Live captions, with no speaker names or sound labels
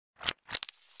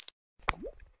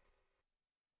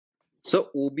So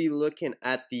we'll be looking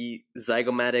at the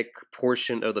zygomatic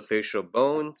portion of the facial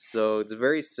bone. So it's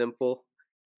very simple.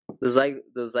 The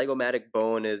zygomatic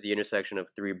bone is the intersection of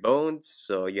three bones.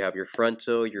 So you have your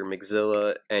frontal, your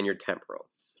maxilla, and your temporal.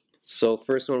 So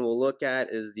first one we'll look at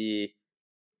is the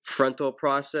frontal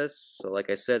process. So like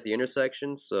I said, it's the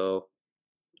intersection. So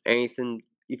anything,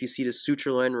 if you see the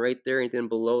suture line right there, anything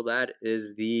below that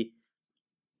is the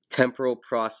temporal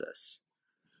process.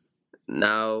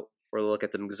 Now we'll look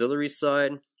at the maxillary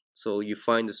side. So you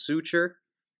find the suture.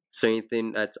 So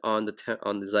anything that's on the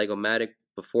zygomatic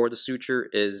before the suture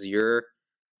is your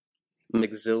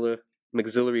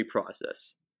maxillary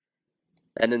process.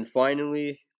 And then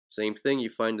finally, same thing, you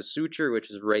find the suture, which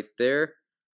is right there.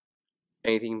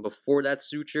 Anything before that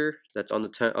suture that's on the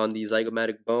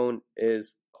zygomatic bone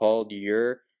is called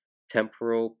your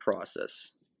temporal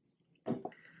process.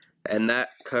 And that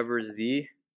covers the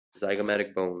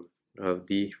zygomatic bone of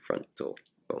the frontal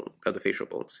bone of the facial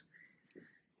bones.